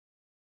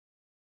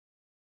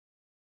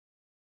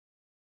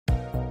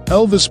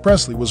Elvis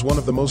Presley was one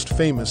of the most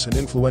famous and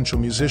influential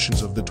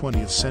musicians of the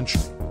 20th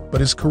century, but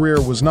his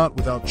career was not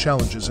without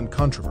challenges and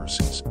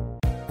controversies.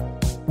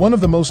 One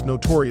of the most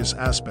notorious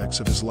aspects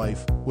of his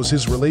life was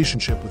his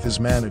relationship with his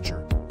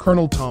manager,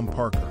 Colonel Tom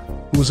Parker,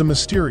 who was a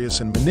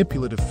mysterious and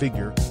manipulative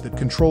figure that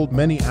controlled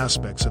many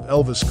aspects of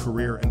Elvis'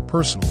 career and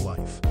personal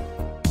life.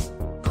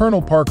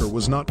 Colonel Parker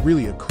was not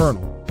really a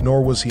colonel,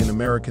 nor was he an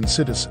American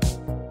citizen.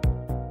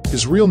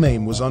 His real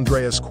name was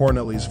Andreas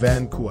Cornelis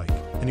van Kuijk,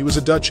 and he was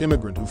a Dutch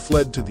immigrant who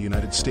fled to the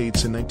United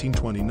States in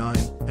 1929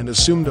 and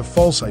assumed a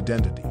false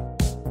identity.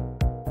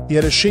 He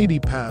had a shady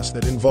past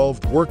that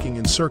involved working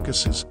in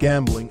circuses,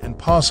 gambling, and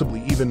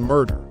possibly even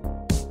murder.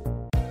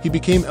 He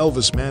became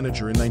Elvis'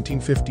 manager in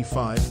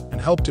 1955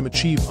 and helped him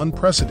achieve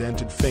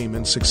unprecedented fame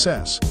and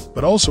success,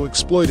 but also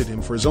exploited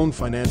him for his own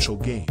financial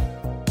gain.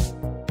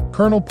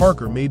 Colonel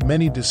Parker made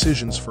many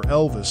decisions for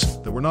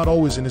Elvis that were not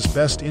always in his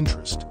best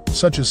interest,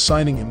 such as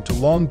signing him to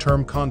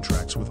long-term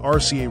contracts with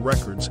RCA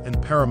Records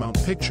and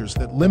Paramount Pictures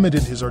that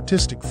limited his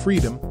artistic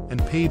freedom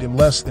and paid him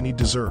less than he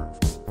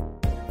deserved.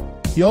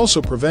 He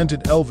also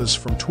prevented Elvis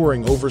from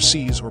touring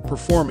overseas or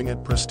performing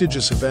at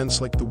prestigious events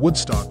like the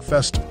Woodstock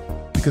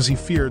Festival, because he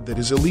feared that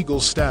his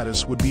illegal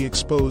status would be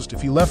exposed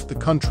if he left the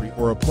country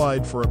or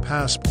applied for a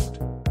passport.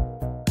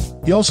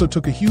 He also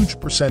took a huge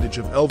percentage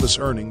of Elvis'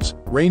 earnings,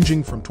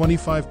 ranging from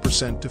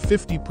 25% to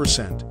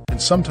 50%,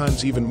 and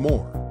sometimes even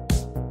more.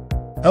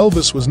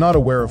 Elvis was not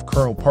aware of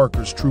Colonel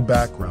Parker's true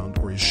background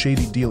or his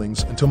shady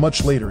dealings until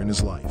much later in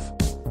his life.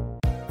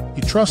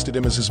 He trusted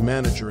him as his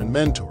manager and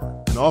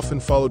mentor, and often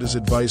followed his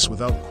advice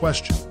without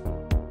question.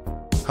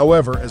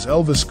 However, as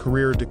Elvis'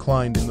 career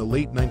declined in the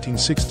late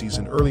 1960s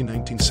and early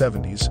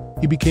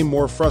 1970s, he became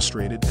more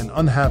frustrated and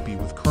unhappy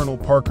with Colonel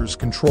Parker's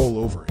control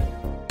over him.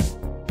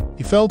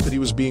 He felt that he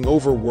was being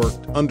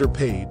overworked,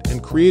 underpaid,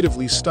 and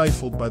creatively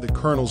stifled by the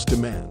Colonel's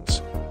demands.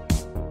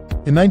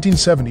 In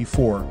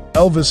 1974,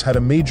 Elvis had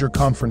a major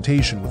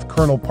confrontation with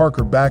Colonel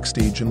Parker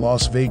backstage in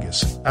Las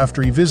Vegas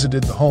after he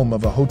visited the home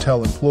of a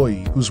hotel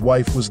employee whose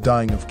wife was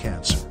dying of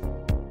cancer.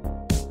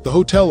 The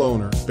hotel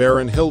owner,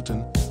 Baron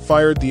Hilton,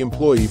 fired the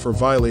employee for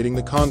violating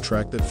the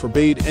contract that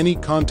forbade any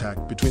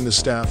contact between the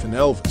staff and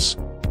Elvis.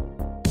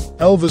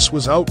 Elvis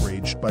was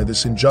outraged by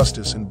this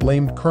injustice and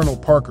blamed Colonel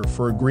Parker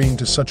for agreeing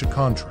to such a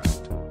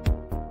contract.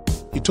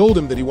 He told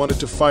him that he wanted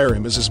to fire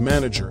him as his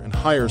manager and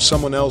hire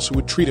someone else who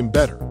would treat him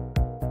better.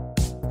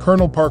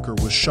 Colonel Parker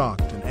was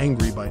shocked and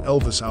angry by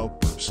Elvis'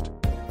 outburst.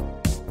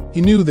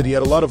 He knew that he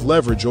had a lot of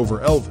leverage over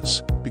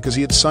Elvis because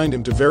he had signed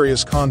him to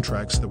various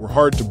contracts that were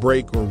hard to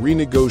break or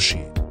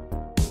renegotiate.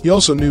 He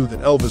also knew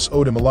that Elvis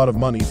owed him a lot of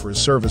money for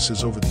his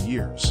services over the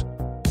years.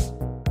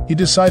 He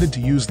decided to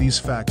use these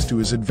facts to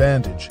his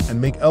advantage and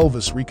make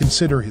Elvis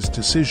reconsider his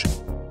decision.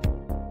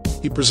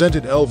 He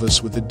presented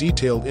Elvis with a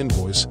detailed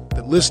invoice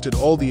that listed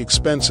all the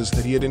expenses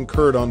that he had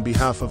incurred on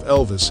behalf of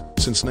Elvis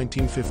since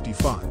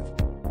 1955.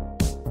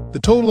 The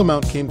total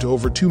amount came to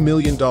over $2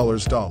 million,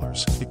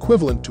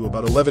 equivalent to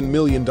about $11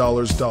 million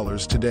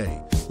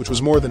today, which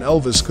was more than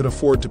Elvis could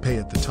afford to pay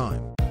at the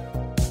time.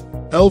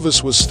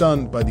 Elvis was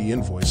stunned by the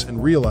invoice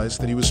and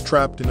realized that he was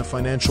trapped in a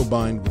financial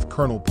bind with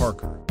Colonel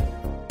Parker.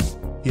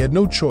 He had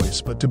no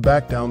choice but to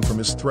back down from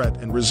his threat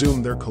and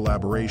resume their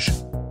collaboration.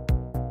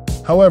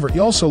 However, he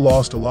also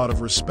lost a lot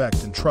of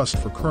respect and trust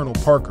for Colonel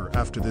Parker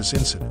after this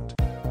incident.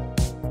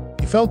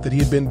 He felt that he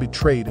had been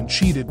betrayed and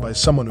cheated by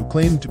someone who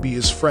claimed to be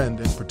his friend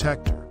and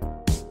protector.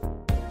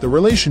 The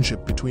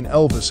relationship between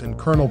Elvis and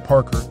Colonel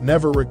Parker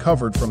never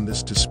recovered from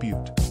this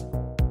dispute.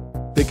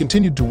 They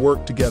continued to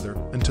work together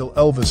until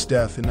Elvis'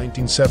 death in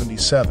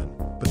 1977,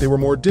 but they were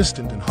more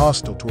distant and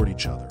hostile toward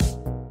each other.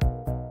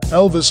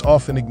 Elvis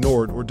often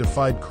ignored or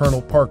defied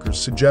Colonel Parker's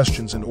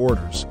suggestions and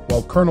orders,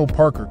 while Colonel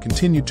Parker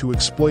continued to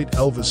exploit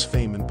Elvis'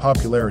 fame and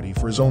popularity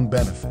for his own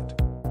benefit.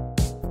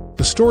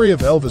 The story of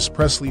Elvis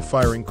Presley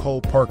firing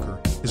Colonel Parker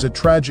is a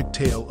tragic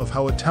tale of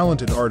how a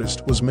talented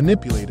artist was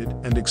manipulated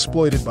and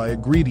exploited by a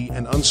greedy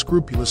and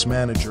unscrupulous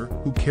manager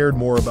who cared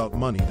more about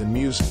money than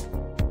music.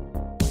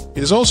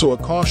 It is also a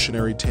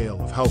cautionary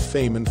tale of how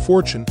fame and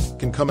fortune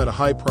can come at a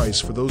high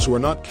price for those who are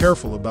not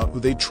careful about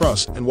who they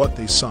trust and what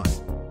they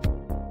sign.